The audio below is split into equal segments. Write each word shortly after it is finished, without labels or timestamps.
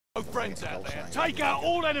No friends out there. Take out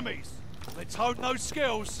all enemies. Let's hone those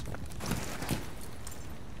skills.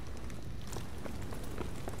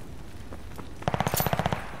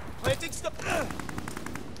 Planting stuff.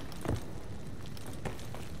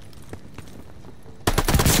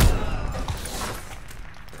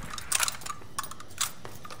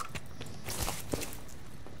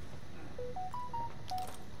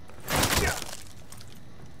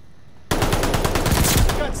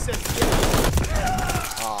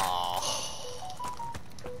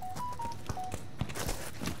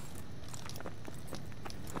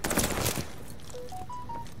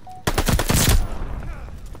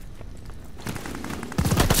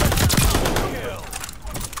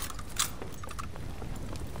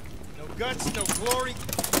 Guts, no glory.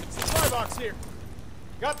 Supply box here.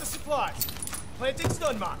 Got the supplies. Planting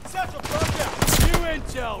stun mine. Satchel dropped out. New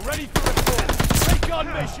intel, ready for report.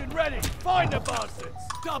 Recon mission ready. Find the bastards.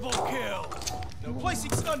 Double kill. No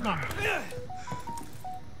placing stun mine.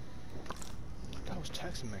 That was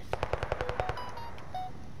texting me.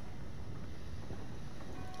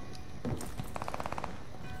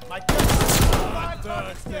 My guts.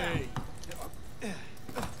 Thirsty.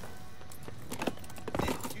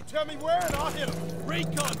 Tell me where and I'll hit him.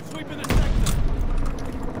 Recon sweeping the sector.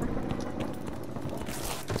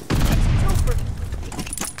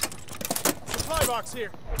 Supply box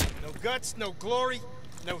here. No guts, no glory,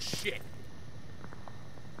 no shit.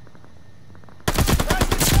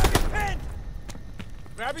 Pin!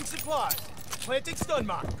 Grabbing supplies. Planting stun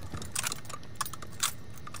mine.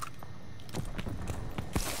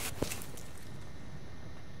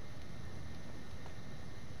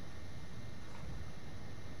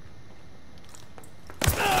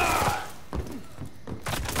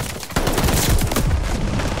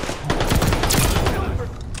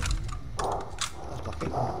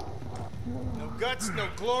 No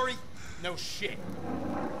glory, no shit.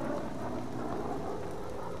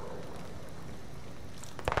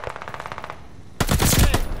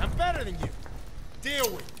 Hey, I'm better than you.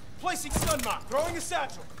 Deal with. Placing stun mine. Throwing a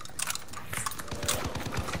satchel.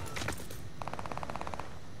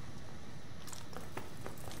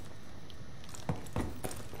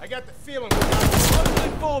 I got the feeling we're not Local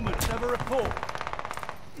informants have a report.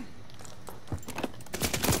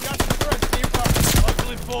 got the threats nearby.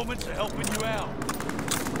 Local informants are helping you out.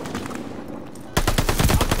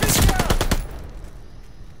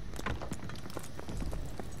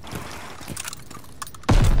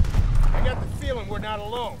 We're not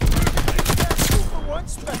alone. 2 for 1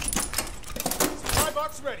 special. Supply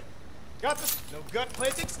box ready. Got the no gut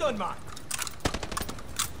planting stun mine.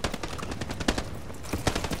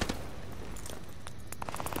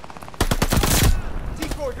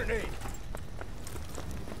 Decoy grenade.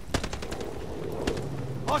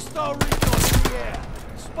 Hostile recon in the air.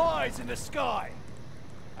 Spies in the sky.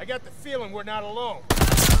 I got the feeling we're not alone.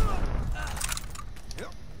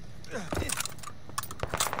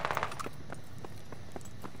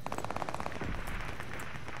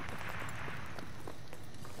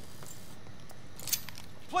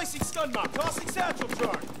 Placing stun mine. Tossing satchel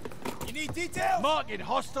charge. You need details? Marking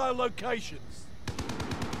hostile locations.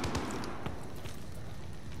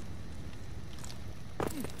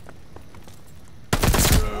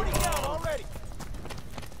 Down already.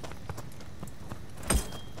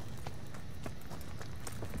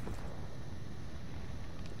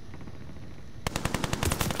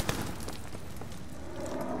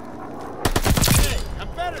 Hey, I'm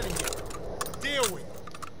better than you. Deal with it.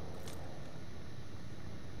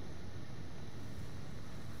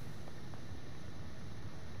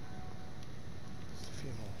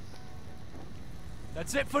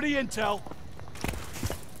 That's it for the intel.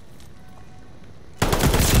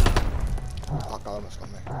 Fuck, I almost got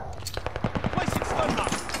me. Placing stun mine.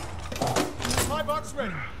 Supply box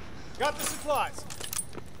ready. Got the supplies.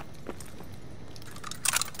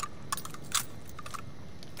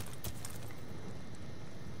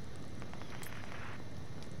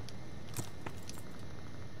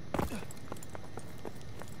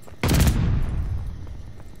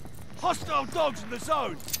 Hostile dogs in the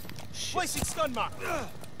zone. Placing stun mine.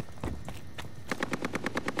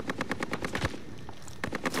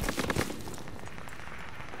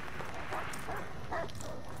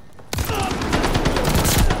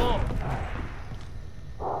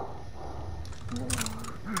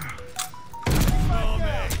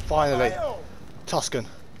 Finally. Tuscan.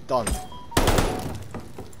 Done.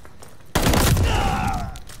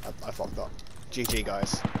 I fucked up. GG,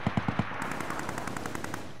 guys.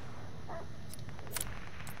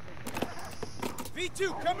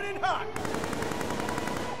 V2 coming in hot.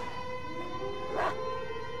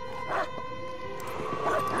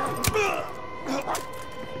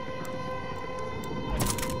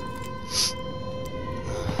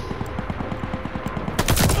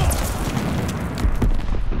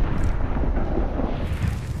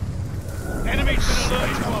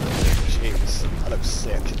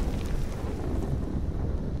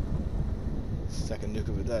 second nuke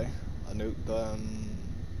of the day. I nuked,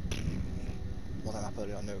 what that map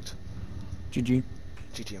earlier I nuked? GG.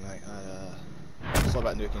 GG mate, it's all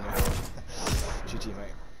about nuking you. GG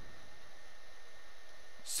mate.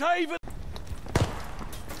 Save it!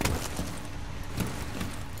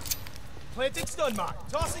 Planting stun mine.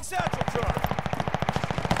 Tossing satchel charge.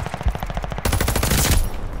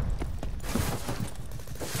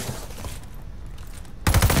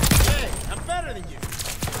 Hey, I'm better than you.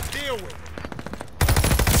 Deal with it.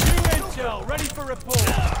 New intel, ready for report.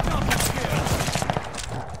 Double kill.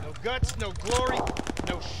 No guts, no glory,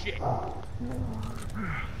 no shit.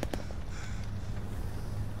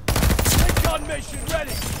 Recon mission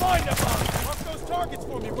ready. Find the bug. Mark those targets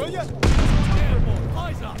for me, will ya?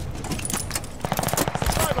 Eyes up.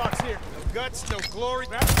 Supply box here. No guts, no glory.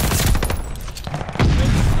 Planting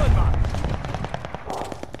stun mine.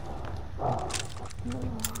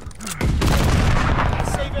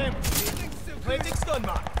 Save ammo. Planting stun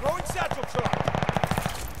mine. Throwing satchel charge.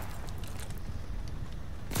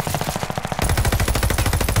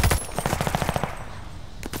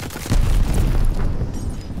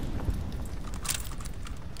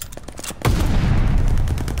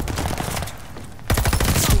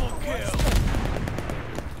 Double kill.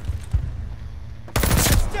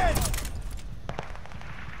 Extend.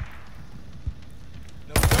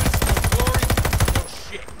 No guts, no glory, no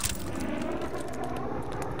shit.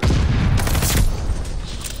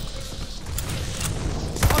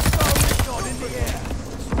 Hostile recon in the air.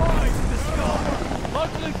 Spies in the sky.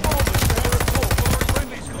 Local informants to her report.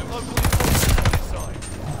 Friendly's got local informants on this side.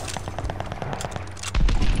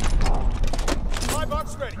 Supply box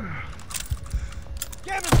ready.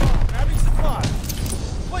 Gamma bomb, grabbing supply.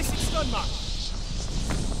 Placing stun mine.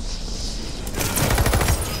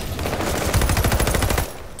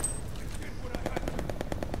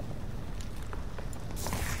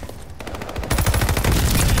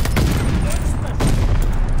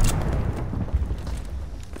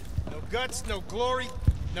 No guts, no glory,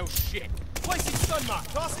 no shit. Placing stun mine.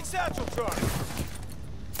 Tossing satchel charge.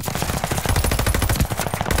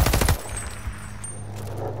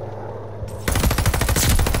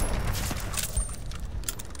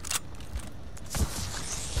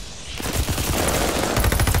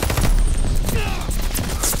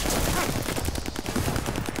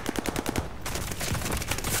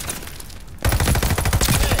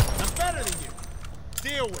 I'm better than you.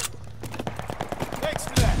 Deal with it. Thanks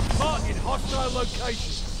for that. Marking hostile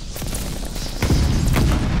location.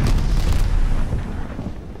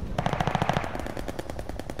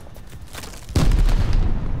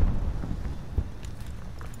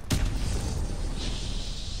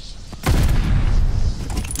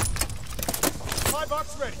 Supply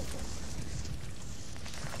box ready.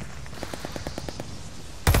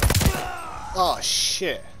 Oh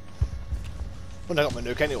shit. Well, I got my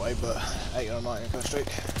nuke anyway, but 8 on 9 in first streak.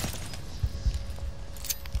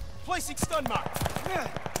 Placing stun mine.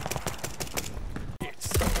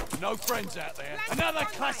 It's no friends out there. Another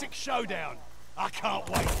classic showdown. I can't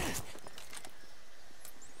wait.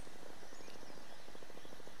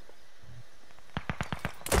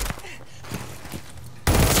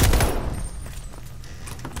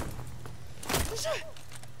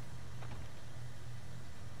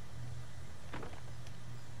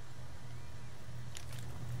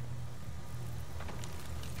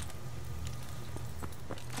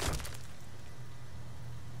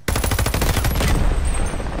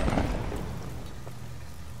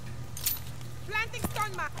 Planting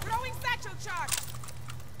stun mark. Throwing satchel charge.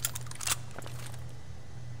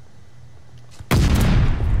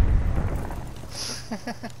 New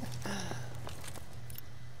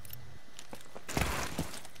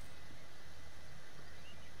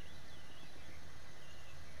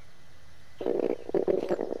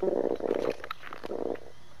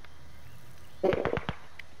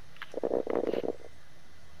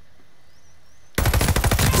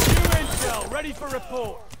intel, ready for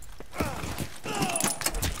report.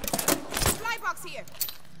 Supply box here.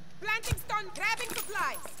 Planting stun. Grabbing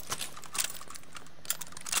supplies.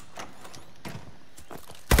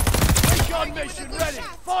 Recon mission ready.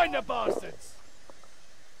 Find the bastards.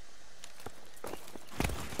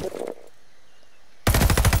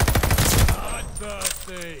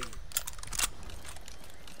 Bloodthirsty.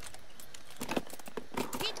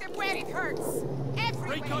 Hit them where it hurts.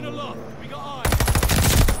 Everywhere. Recon aloft. We got eyes.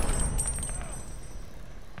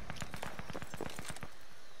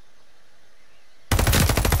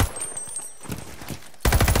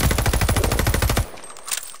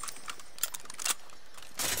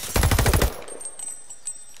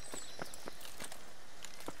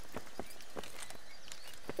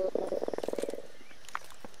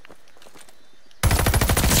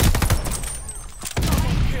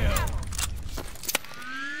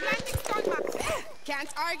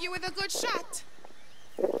 Can't argue with a good shot.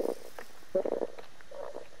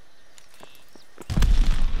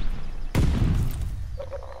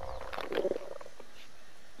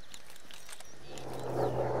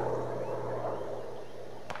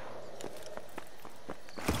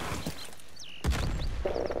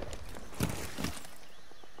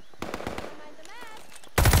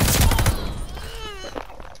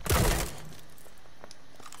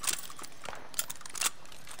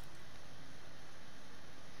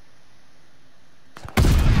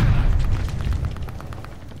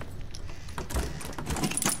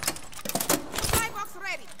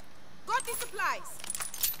 Supplies.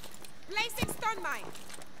 Placing stun mine.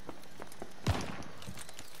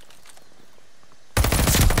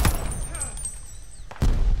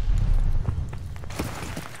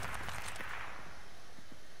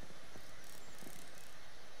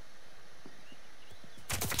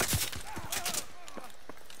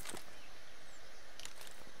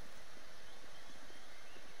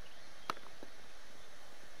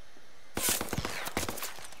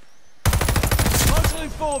 Local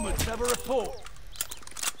informants have a report.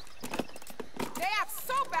 They are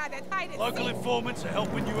so bad at hide and Local seek. informants are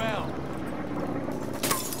helping you out.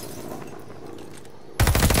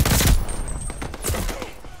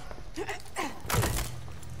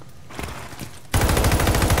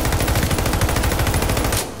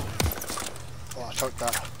 Oh, I choked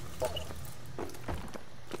that.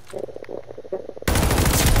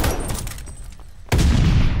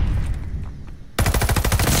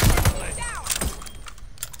 Down.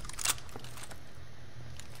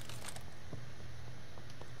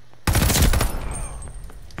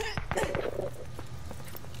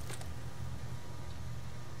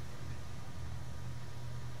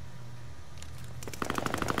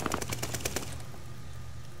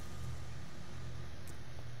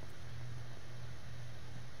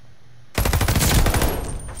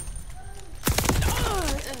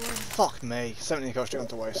 Fuck me. 17 kills straight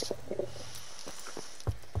onto waste.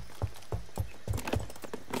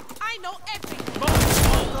 I know everything.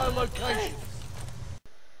 Mark location.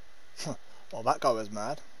 Well, that guy was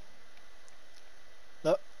mad.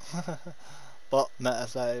 Look. But meta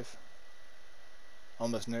save.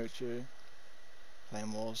 Almost nuked you.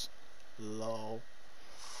 Flame wars. Lol.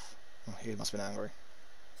 Oh, he must have been angry.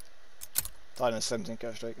 Died in a 17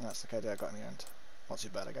 kill streak, and that's the KD I got in the end. Not too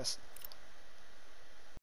bad, I guess.